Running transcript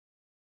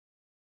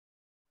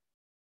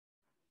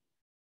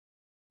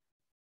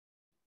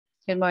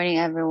Good morning,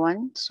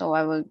 everyone.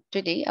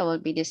 Today I will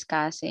be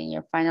discussing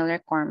your final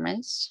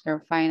requirements,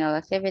 your final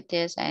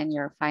activities, and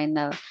your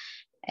final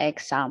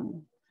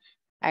exam.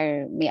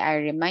 May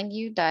I remind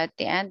you that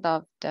the end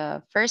of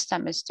the first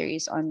semester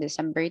is on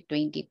December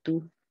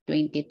 22,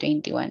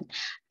 2021.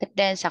 But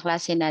then sa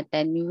klase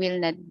natin, we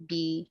will not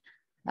be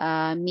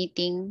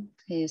meeting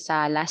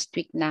sa last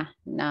week na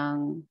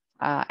ng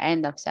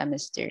end of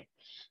semester.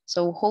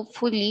 So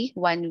hopefully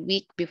 1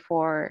 week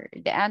before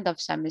the end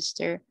of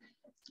semester,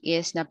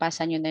 is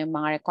napasa nyo na yung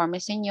mga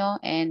requirements niyo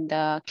and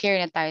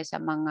clear na tayo sa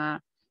mga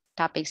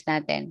topics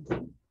natin.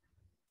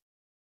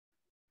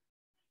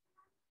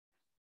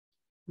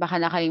 Baka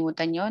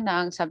nakalimutan nyo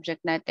na ang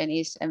subject natin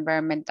is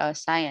environmental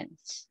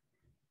science.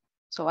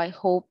 So I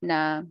hope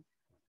na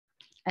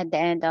at the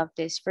end of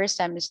this first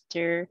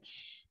semester,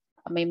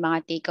 may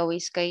mga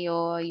takeaways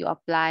kayo, you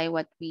apply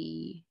what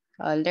we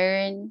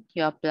learn,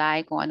 you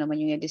apply kung ano man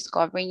yung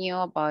na-discover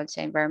nyo about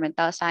sa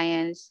environmental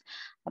science,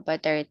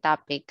 about our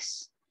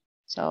topics.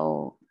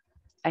 So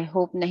I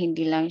hope na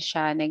hindi lang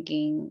siya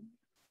naging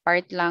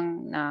part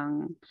lang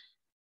ng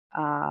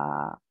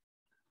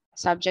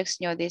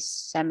subjects nyo this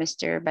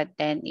semester, but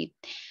then it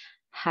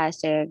has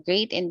a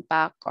great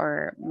impact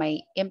or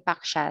may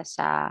impact siya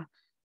sa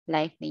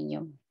life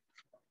ninyo.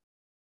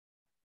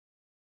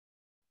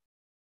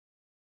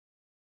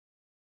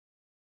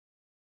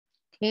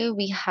 Okay,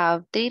 we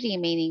have 3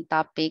 remaining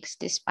topics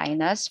this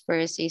finals.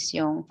 First is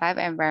yung 5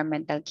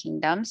 environmental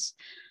kingdoms.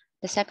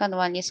 The second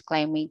one is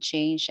climate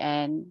change,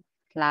 and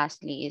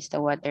lastly is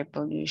the water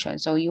pollution.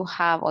 So you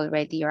have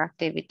already your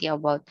activity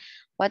about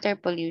water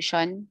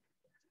pollution,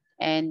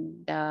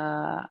 and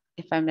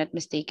if I'm not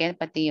mistaken,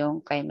 pati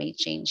yung climate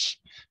change.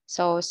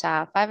 So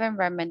sa 5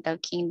 environmental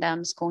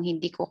kingdoms, kung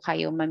hindi ko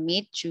kayo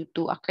ma-meet due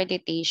to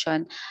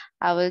accreditation,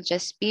 I will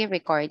just be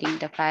recording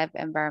the 5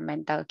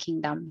 environmental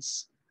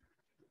kingdoms.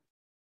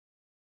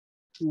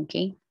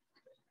 Okay.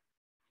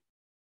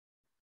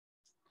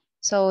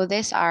 So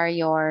these are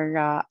your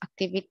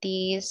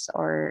activities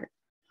or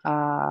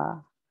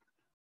final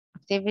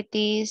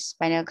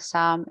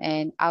exam,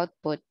 and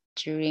output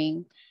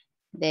during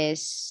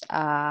this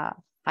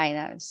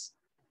finals.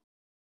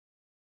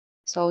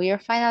 So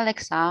your final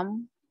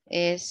exam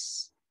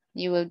is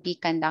you will be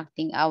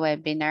conducting a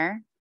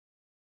webinar.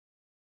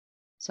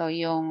 So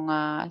yung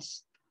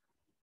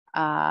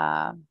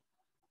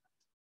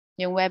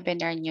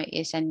webinar nyo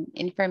is an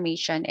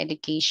information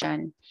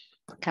education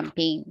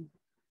campaign.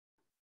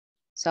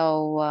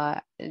 So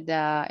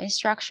the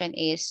instruction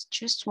is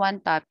choose one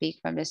topic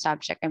from the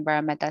subject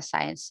environmental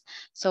science.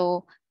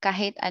 So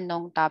kahit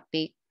anong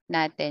topic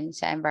natin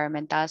sa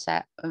environmental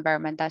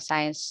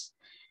science,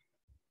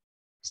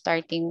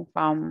 starting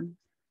from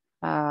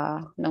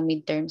ng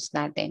midterms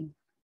natin.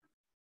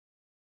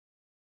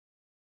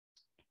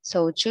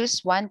 So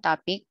choose one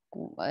topic,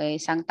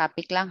 isang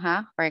topic lang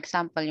ha. For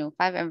example, yung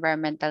 5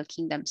 environmental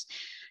kingdoms,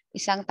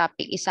 isang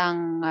topic,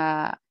 isang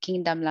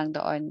kingdom lang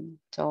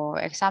doon.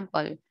 So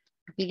example,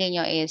 pili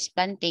nyo is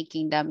plantain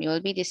kingdom. You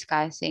will be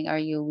discussing or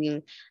you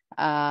will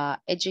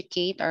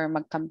educate or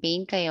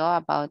mag-campaign kayo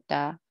about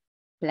the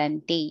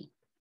plantain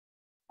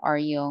or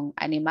yung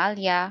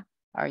animalia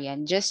or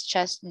yan. Just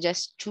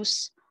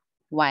choose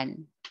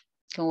one.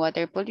 Kung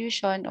water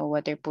pollution o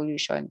water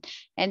pollution.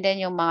 And then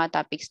yung mga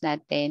topics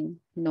natin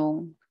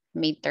nung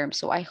midterm.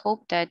 So I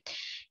hope that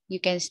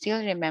you can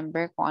still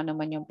remember kung ano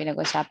man yung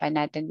pinag-usapan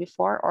natin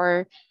before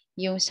or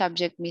yung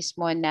subject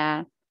mismo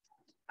na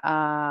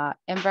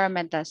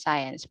environmental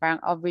science, parang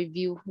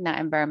overview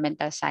na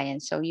environmental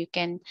science. So you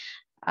can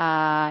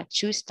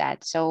choose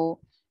that.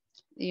 So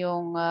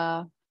yung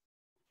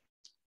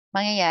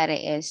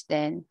mangyayari is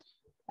then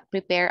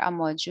prepare a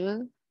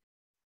module.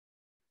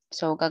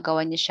 So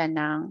gagawa niyo siya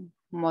ng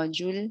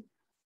module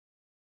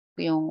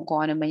yung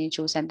kung ano man yung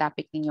chosen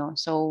topic niyo.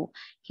 So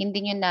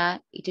hindi niyo na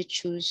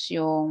ito-choose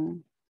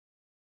yung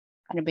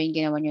ano ba yung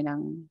ginawa niyo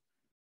ng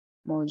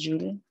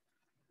module?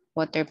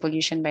 Water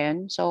pollution ba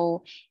yun?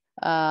 So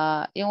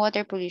yung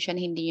water pollution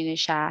hindi niyo na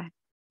siya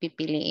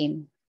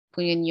pipiliin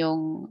kung yun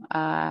yung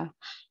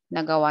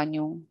nagawa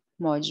niyong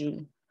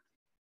module.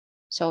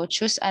 So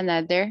choose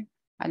another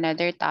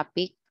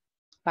topic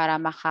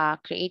para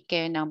maka-create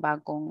kayo ng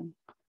bagong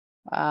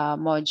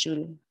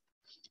module.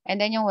 And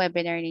then yung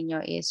webinar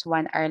ninyo is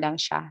 1 hour lang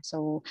siya.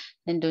 So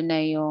nandun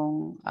na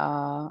yung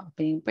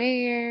opening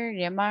prayer,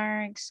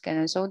 remarks,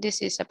 ganun. So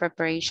this is a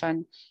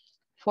preparation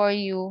for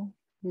you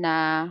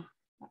na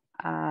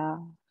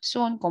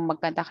soon kung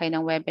magkanta kayo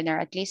ng webinar,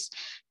 at least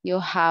you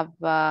have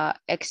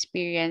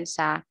experience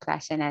sa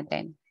klase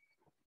natin.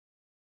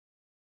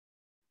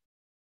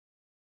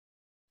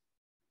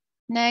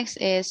 Next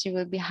is you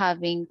will be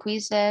having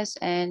quizzes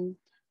and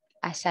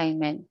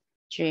assignment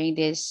during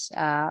this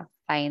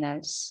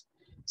finals.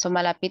 So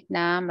malapit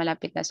na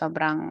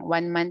sobrang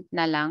 1 month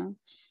na lang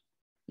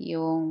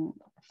yung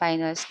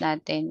finals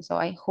natin. So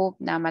I hope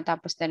na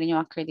matapos na rin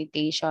yung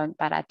accreditation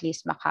para at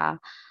least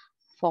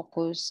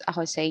maka-focus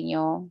ako sa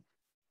inyo.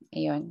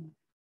 Ayun.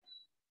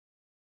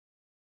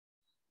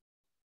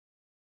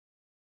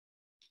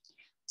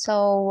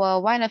 So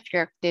one of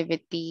your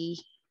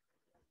activity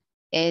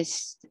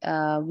is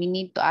we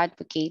need to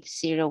advocate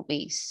zero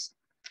waste.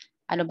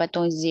 Ano ba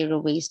tong zero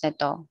waste na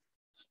to?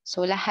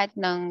 So lahat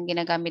ng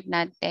ginagamit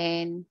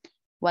natin,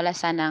 wala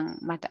sanang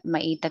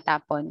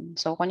maitatapon.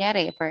 So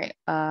kunyari,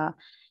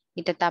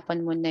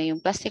 itatapon mo na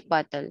yung plastic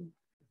bottle,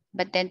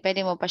 but then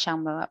pwede mo pa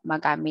siyang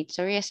magamit.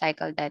 So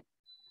recycle that.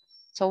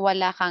 So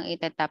wala kang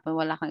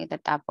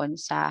itatapon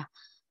sa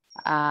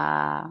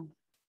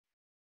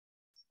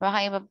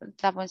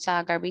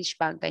garbage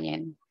bag,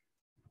 ganyan.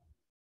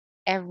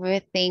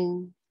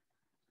 Everything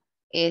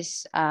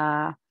is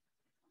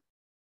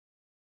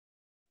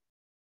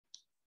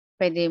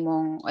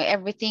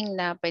everything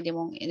na pwede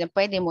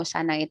mo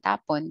sanang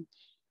itapon,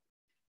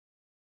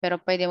 pero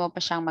pwede mo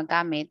pa siyang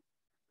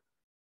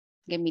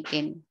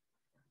gamitin.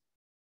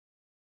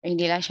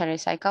 Hindi lang siya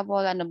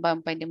recyclable. Ano ba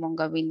ang pwede mong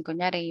gawin?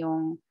 Kunyari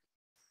yung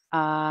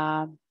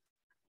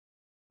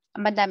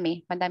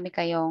madami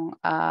kayong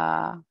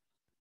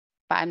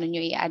paano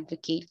nyo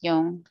i-advocate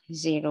yung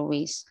zero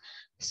waste.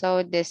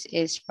 So this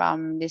is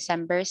from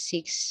December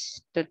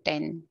 6 to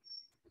 10.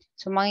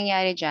 So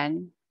mangyayari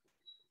dyan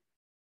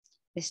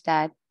is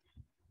that,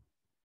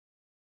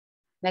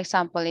 an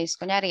example is,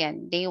 kunyari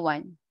yan, day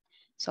 1.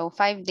 So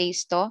 5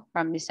 days to,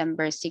 from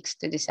December 6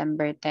 to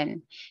December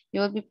 10.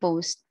 You will be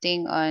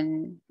posting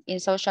in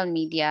social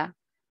media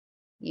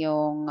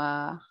yung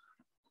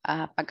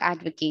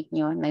pag-advocate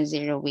nyo ng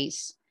zero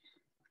waste.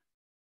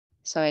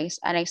 So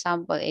an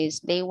example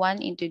is, day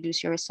 1,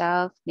 introduce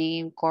yourself,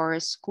 name,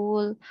 course,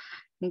 school,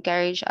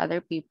 encourage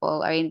other people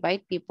or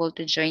invite people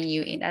to join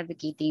you in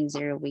advocating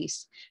zero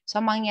waste.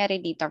 So mangyari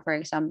dito, for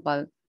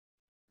example,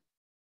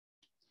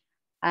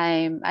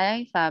 I'm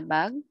Alay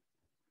Fabag,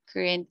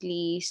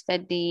 currently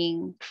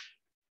studying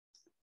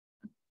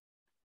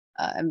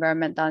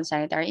environmental and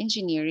sanitary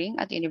engineering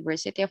at the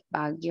University of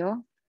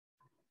Baguio.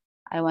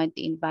 I want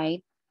to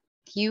invite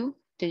you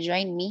to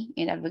join me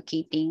in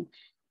advocating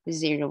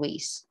zero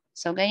waste.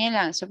 So ganyan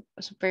lang,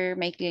 super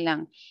maikli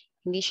lang.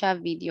 Hindi siya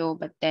video,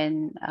 but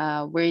then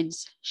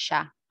words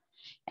siya.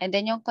 And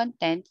then yung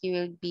content, you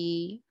will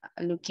be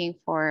looking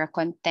for a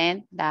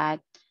content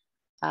that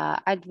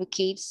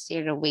advocates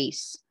zero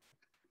waste.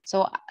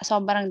 So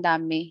sobrang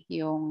dami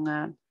yung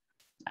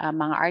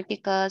mga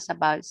articles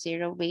about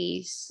zero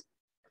waste.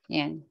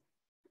 Yan.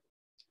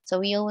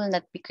 So you will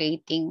not be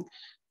creating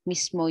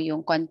mismo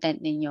yung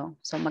content ninyo.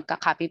 So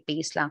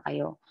magka-copy-paste lang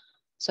kayo.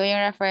 So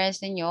yung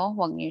reference ninyo,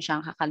 huwag niyo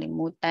siyang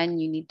kakalimutan.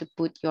 You need to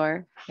put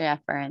your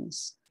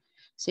reference.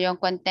 So yung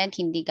content,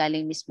 hindi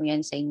galing mismo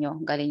yan sa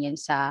inyo. Galing yan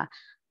sa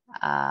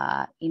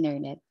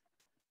internet.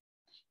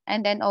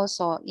 And then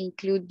also,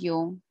 include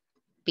yung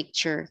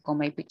picture.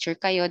 Kung may picture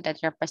kayo that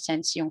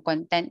represents yung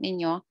content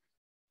ninyo,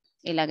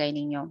 ilagay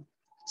ninyo.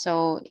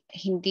 So,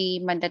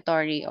 hindi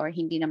mandatory or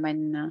hindi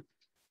naman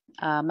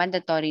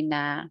mandatory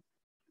na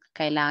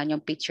kailangan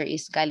yung picture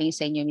is galing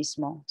sa inyo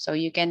mismo. So,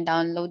 you can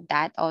download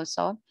that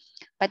also.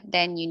 But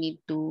then, you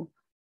need to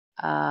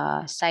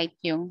cite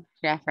yung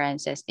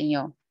references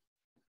ninyo.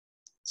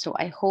 So,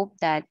 I hope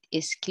that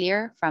is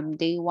clear from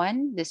day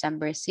 1,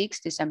 December 6,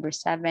 December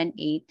 7,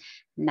 8,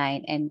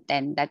 9, and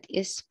 10. That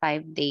is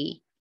 5-day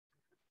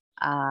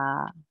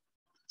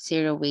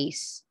zero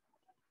waste.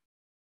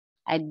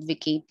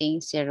 Advocating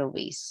zero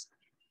waste.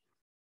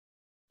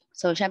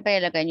 So, syempre,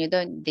 ilagay nyo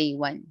doon, day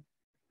 1.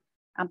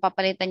 Ang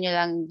papalitan nyo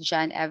lang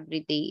dyan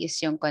every day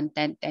is yung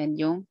content and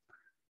yung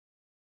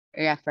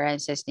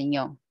references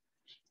ninyo.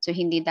 So,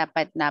 hindi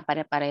dapat na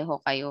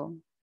pare-pareho kayo.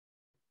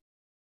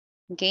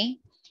 Okay?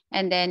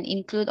 And then,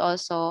 include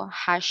also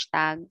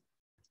hashtag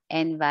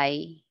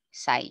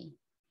Environment-Edu-Sci.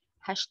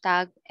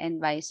 Hashtag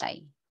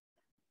Environment-Edu-Sci.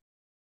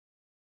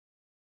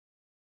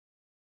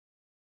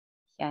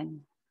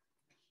 Yan.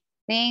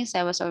 Things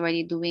I was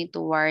already doing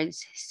towards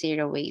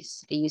zero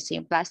waste.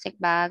 Reusing plastic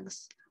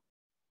bags,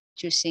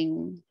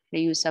 choosing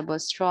reusable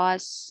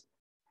straws,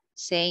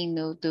 saying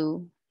no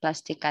to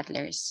plastic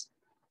cutlers,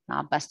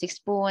 mga plastic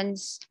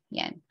spoons,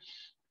 yan.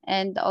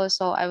 And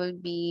also, I will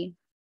be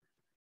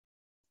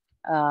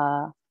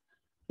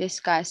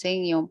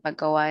discussing yung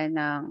paggawa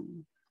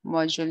ng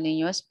module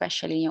ninyo,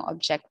 especially yung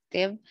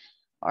objective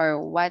or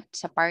what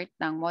sa part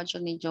ng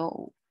module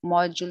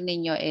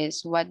ninyo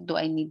is, what do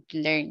I need to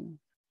learn?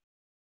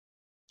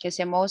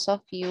 Kasi most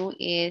of you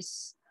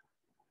is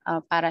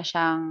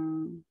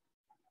parang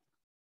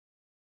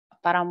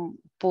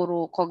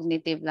puro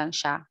cognitive lang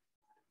siya.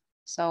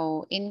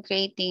 So, in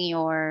creating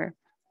your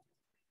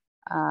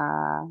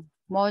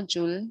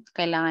module,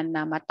 kailangan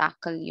na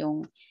matackle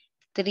yung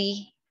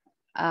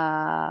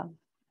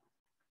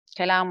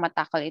kailangan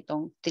matackle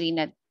itong three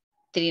na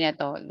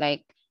to,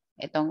 like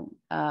itong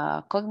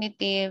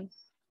cognitive,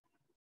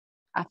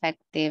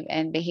 affective,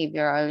 and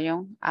behavioral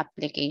yung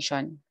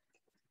application.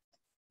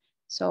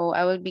 So,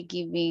 I will be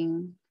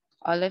giving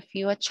all of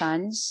you a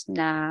chance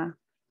na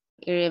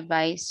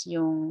i-revise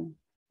yung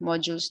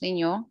modules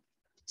ninyo,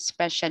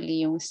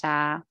 especially yung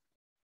sa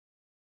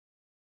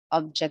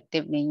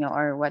objective ninyo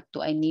or what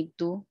do I need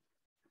to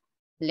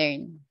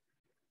learn.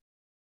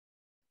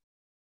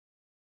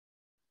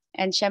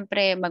 And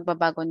syempre,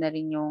 magbabago na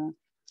rin yung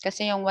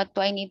Kasi yung what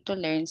do I need to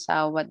learn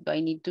sa what do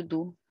I need to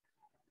do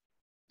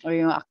or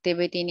yung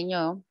activity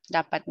ninyo,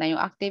 dapat na yung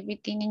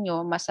activity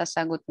ninyo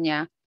masasagot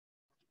niya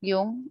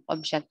yung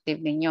objective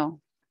ninyo.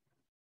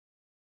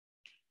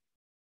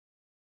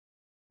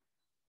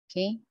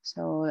 Okay,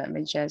 so let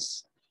me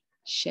just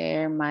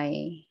share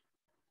my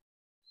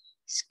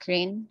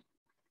screen.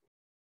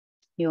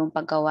 Yung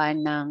paggawa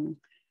ng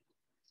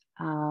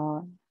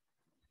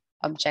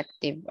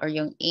objective or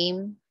yung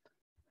aim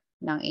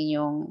ng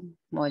inyong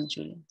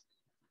module.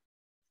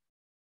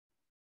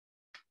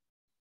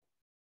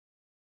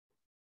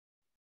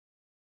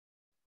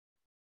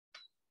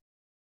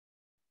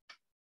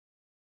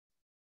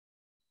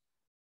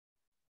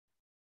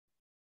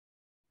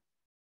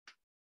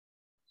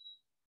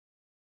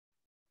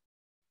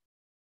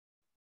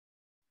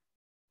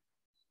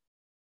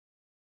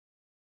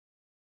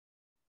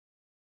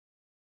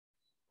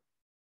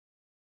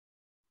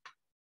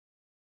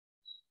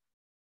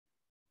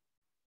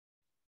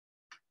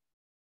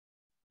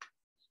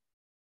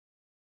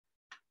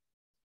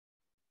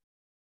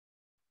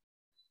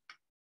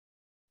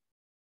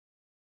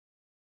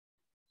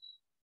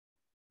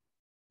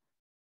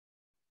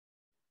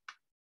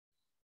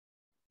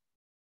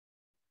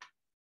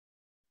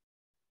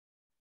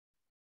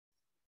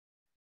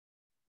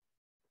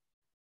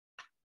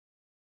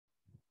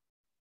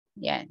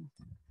 Yan.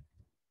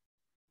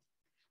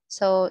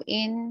 So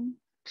in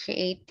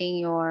creating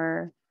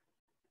your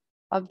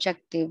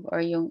objective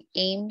or yung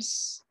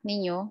aims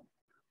ninyo,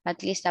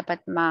 at least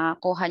dapat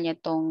makuha niya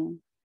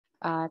tong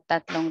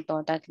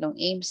tatlong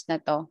aims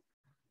na to.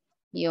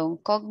 Yung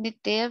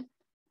cognitive,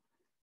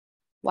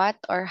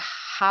 what or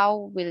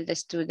how will the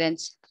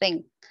students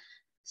think?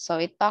 So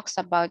it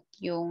talks about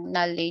yung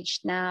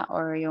knowledge na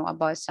or yung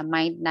about sa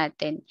mind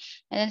natin.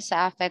 And then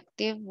sa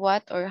affective,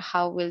 what or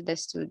how will the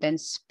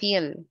students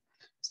feel?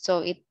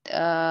 So it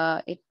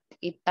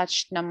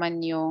touched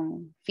naman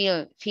yung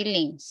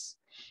feelings.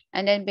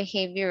 And then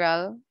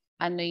behavioral,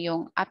 ano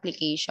yung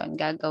application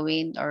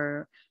gagawin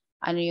or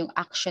ano yung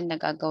action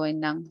na gagawin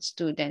ng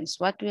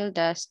students? What will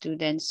the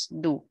students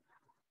do?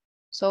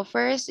 So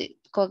first,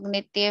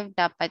 cognitive,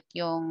 dapat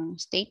yung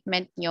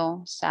statement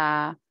nyo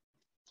sa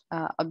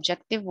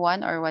objective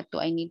 1 or what do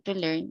I need to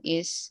learn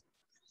is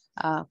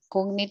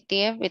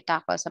cognitive. It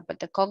tackles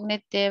about the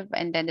cognitive,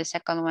 and then the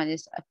second one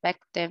is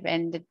affective,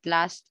 and the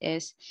last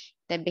is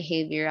the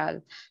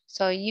behavioral.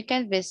 So you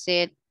can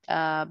visit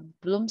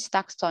Bloom's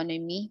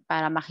taxonomy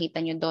para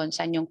makita nyo doon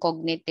saan yung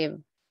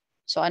cognitive.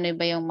 So ano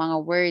ba yung mga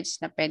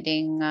words na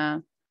pwedeng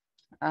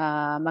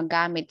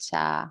magamit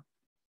sa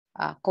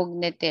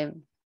cognitive.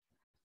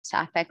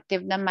 Sa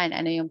affective naman,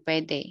 ano yung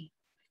pwede.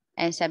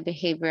 And sa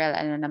behavioral,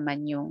 ano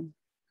naman yung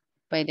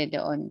pwede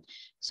doon.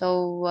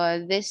 So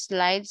this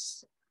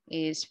slides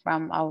is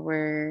from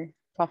our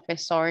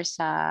professor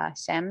sa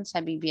SEM,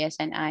 sa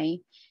BBSNI.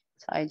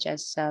 So I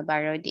just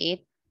borrowed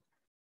it.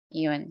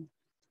 Yun.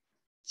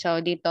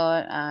 So dito,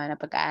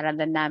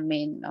 napag-aaralan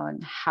namin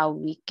on how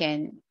we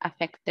can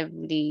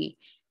effectively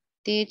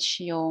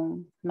teach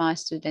yung mga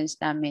students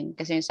namin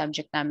kasi yung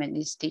subject namin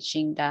is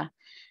teaching the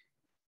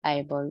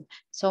Bible.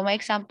 So may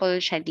example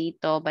siya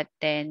dito but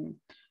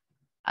then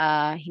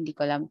hindi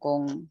ko alam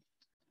kung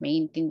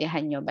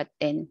maintindihan nyo but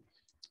then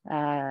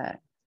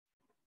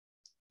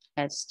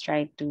let's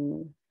try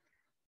to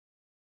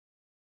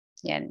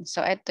yan.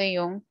 So ito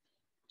yung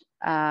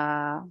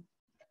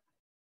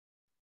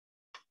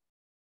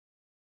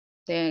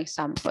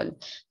example.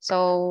 So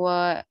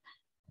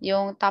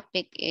yung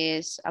topic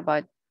is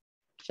about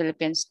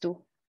Philippines 2.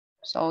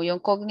 So yung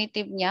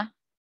cognitive niya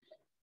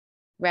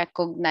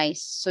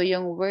recognize. So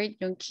yung word,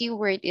 yung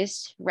keyword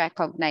is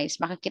recognize.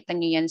 Makikita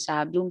niyo yan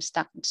sa Bloom's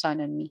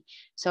taxonomy.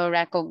 So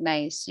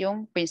recognize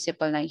yung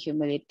principle ng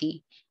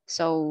humility.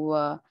 So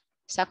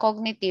sa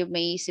cognitive,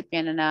 may isip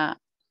niya na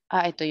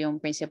ito yung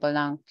principle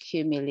ng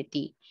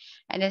humility.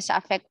 And then sa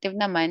affective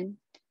naman,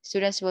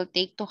 students will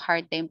take to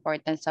heart the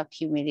importance of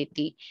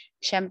humility.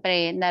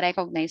 Siyempre,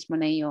 na-recognize mo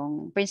na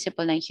yung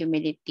principle ng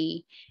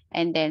humility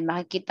and then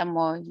makikita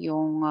mo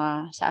yung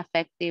sa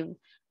affective,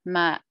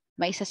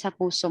 maisa sa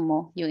puso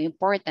mo yung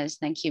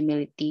importance ng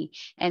humility.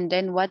 And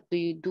then what do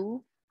you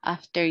do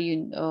after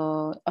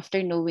after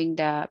knowing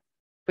the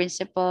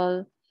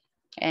principle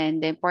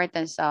and the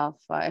importance of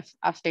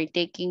after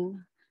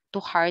taking to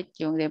heart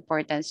yung the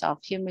importance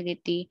of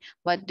humility,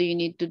 what do you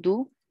need to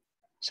do?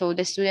 So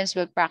the students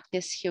will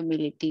practice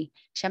humility.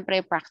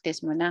 Siyempre, practice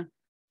mo na.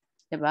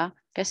 'Di ba?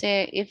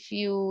 Kasi if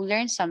you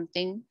learn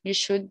something, you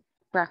should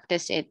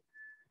practice it.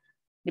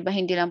 'Di ba?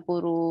 Hindi lang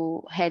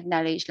puro head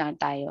knowledge lang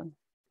tayo.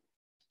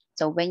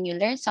 So when you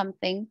learn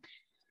something,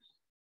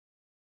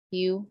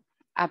 you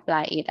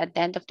apply it. At the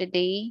end of the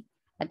day,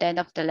 at the end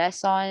of the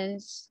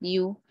lessons,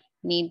 you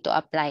need to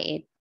apply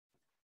it.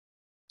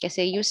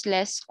 Kasi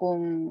useless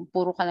kung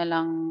puro na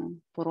lang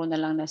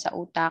nasa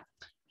utak,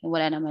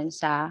 wala naman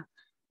sa,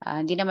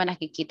 hindi naman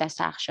nakikita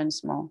sa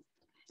actions mo.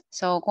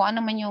 So kung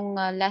ano man yung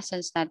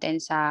lessons natin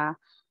sa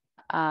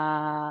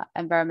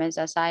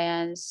environmental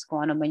science,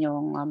 kung ano man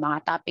yung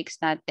mga topics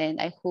natin,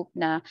 I hope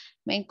na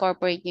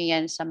ma-incorporate nyo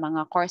yan sa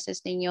mga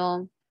courses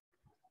ninyo.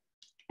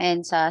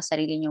 and sa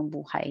sarili niyong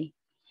buhay.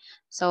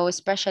 So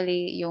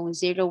especially yung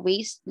zero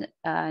waste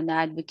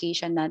na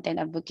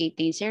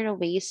advocating zero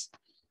waste,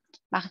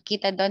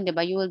 makikita doon, di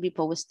ba, you will be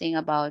posting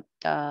about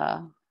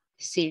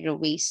zero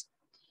waste.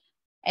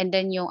 And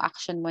then yung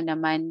action mo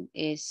naman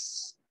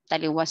is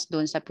taliwas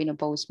doon sa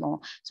pinopost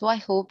mo. So I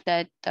hope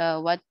that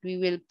what we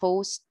will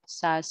post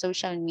sa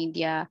social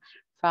media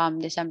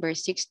from December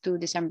 6 to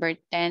December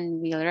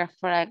 10 will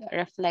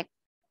reflect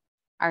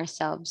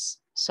ourselves.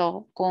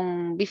 So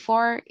kung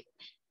before,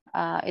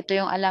 ito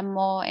yung alam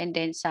mo, and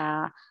then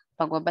sa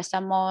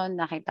pagbabasa mo,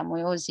 nakita mo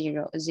yung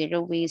zero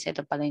waste,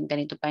 ito pala yung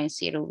ganito pa yung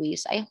zero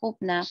waste. I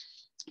hope na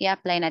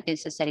i-apply natin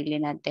sa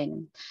sarili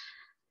natin.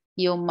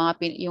 Yung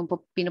yung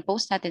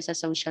pinopost natin sa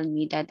social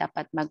media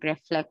dapat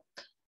mag-reflect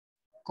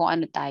kung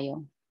ano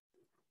tayo.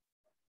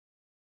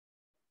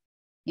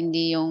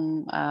 Hindi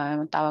yung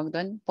tawag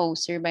doon,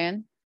 poster ba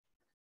yun?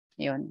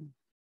 Yun.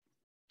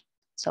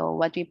 So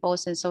what we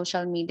post in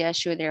social media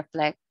should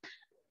reflect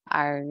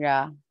our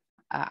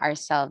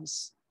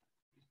ourselves.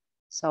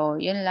 So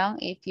yun lang.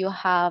 If you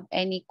have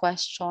any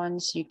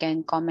questions, you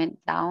can comment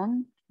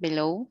down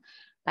below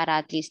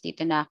para at least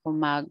dito na ako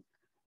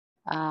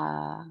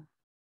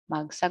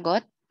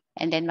magsagot,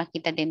 and then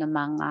makita din ng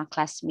mga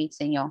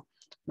classmates niyo.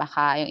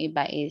 Baka yung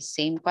iba is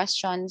same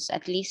questions,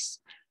 at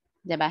least,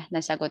 'di ba,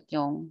 nasagot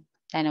yung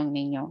tanong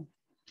ninyo.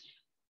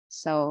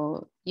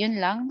 So,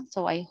 yun lang.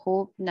 So, I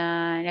hope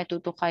na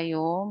natuto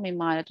kayo, may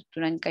mga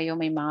natutunan kayo,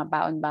 may mga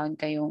baon-baon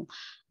kayong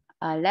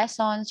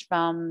lessons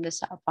from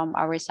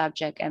our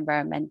subject,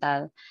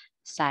 environmental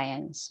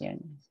science. Yun.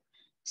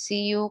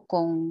 See you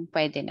kung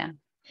pwede na.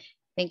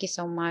 Thank you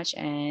so much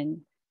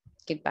and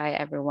goodbye,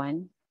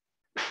 everyone.